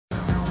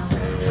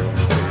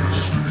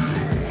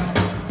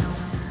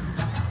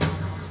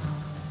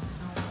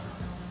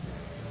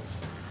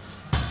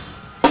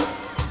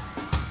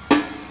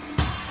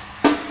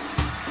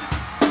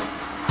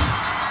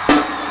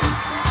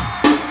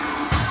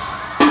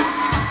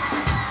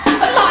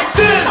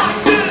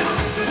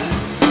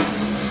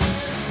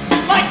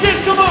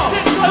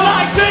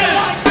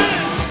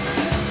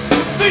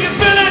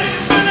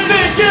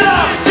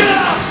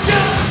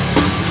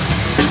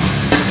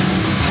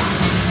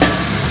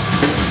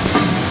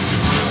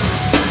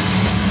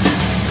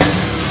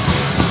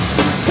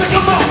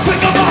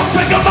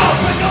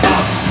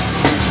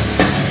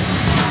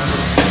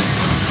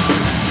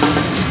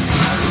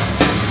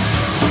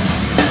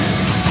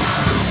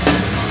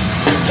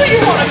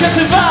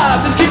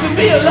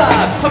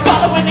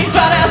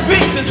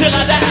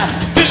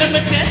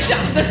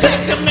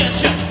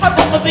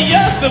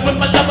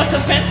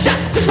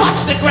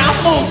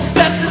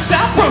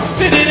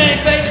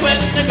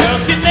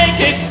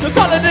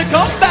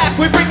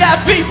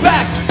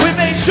back. We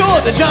made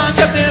sure that John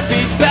kept them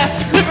beats fat.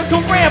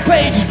 Lyrical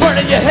rampages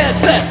burning your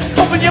headset.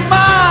 Open your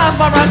mind,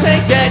 my rhymes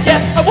ain't dead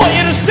yet. I want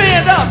you to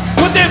stand up,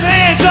 put them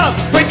hands up,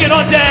 break it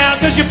on down,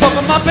 cause you're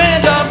pumping my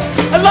band up.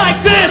 I like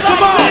this,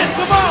 come on.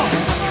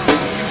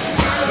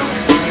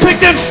 Pick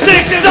them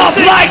sticks up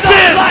like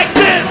this.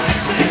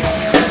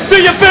 Do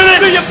you feel it?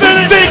 Then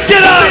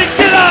get up.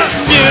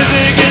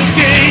 Music is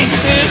king,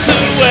 it's the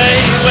way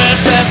we're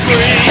set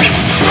free.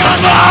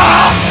 From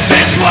all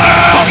this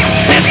world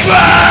is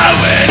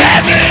throwing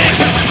at me.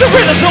 The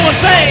rhythm's so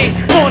insane,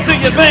 going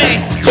through your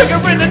vein. Trigger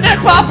in the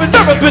neck, popping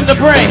nerve up in the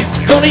brain.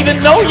 Don't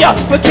even know ya,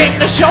 but came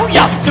to show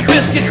ya. The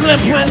biscuits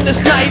limp when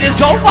this night is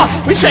over.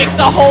 We shake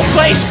the whole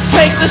place,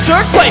 make this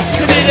earthquake.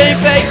 And it ain't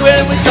fake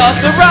when we start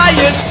the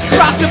riots.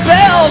 Rock the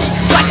bells,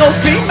 psycho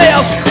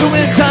females,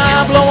 doing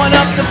time, blowing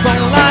up the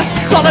phone line.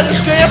 Call it a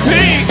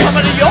stampede,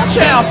 coming to your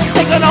town.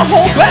 Ain't gonna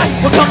hold back,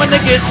 we're coming to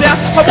get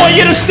down. I want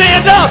you to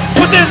stand up,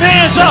 put them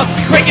hands up,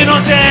 break it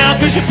on down,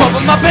 cause you're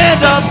pumping my band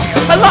up.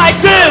 I like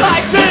this.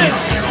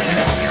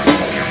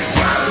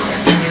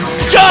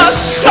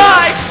 Just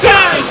like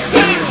this.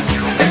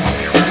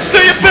 Do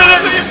you feel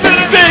it?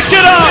 Then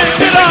get up.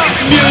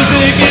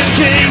 Music is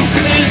king,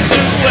 it's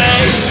the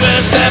way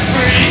we're set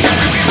free.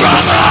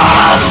 From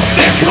all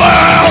this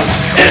world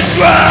is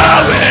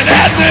throwing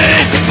at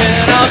me.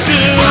 And I'll do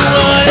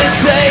what it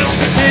takes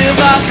if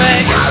I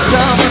make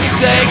some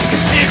mistakes.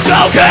 It's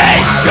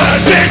okay,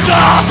 cause it's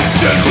all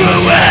just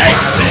the way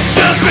it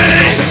should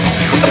be.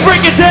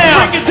 Break it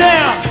down.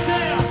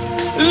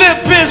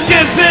 Limp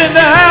Bizkit's in the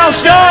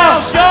house,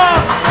 y'all.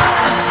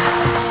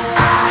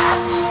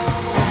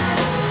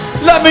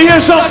 Let me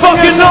hear some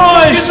fucking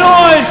noise.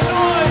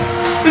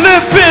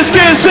 Limp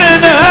Bizkit's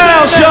in the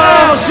house,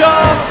 y'all.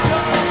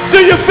 Do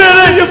you feel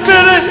it?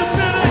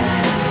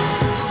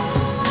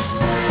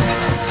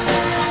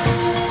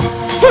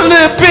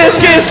 Limp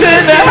Bizkit's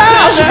in the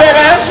house,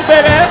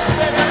 baby.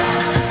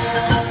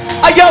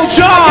 Yo,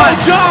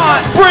 John,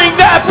 bring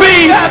that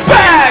beat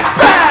back.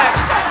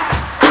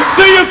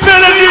 Do you feel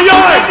it, New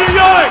York?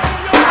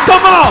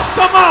 Come on.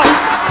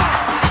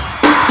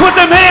 Put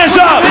them hands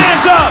up.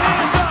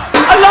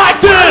 I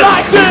like this.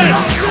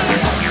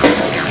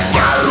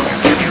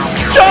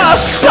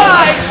 Just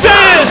like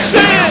this.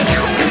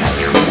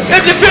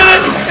 If you feel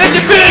it,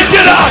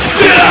 get up.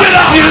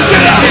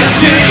 Music is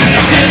king,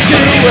 it's the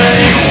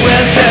way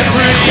we're set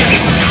free.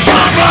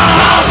 From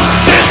all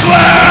this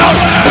world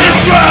is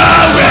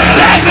throwing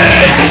at me.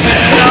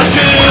 And I'll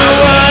do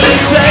what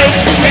it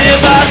takes if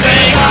I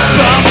make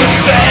some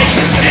mistakes.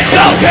 It's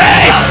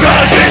okay,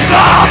 cause it's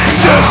all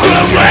just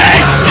the way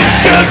it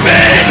should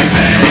be.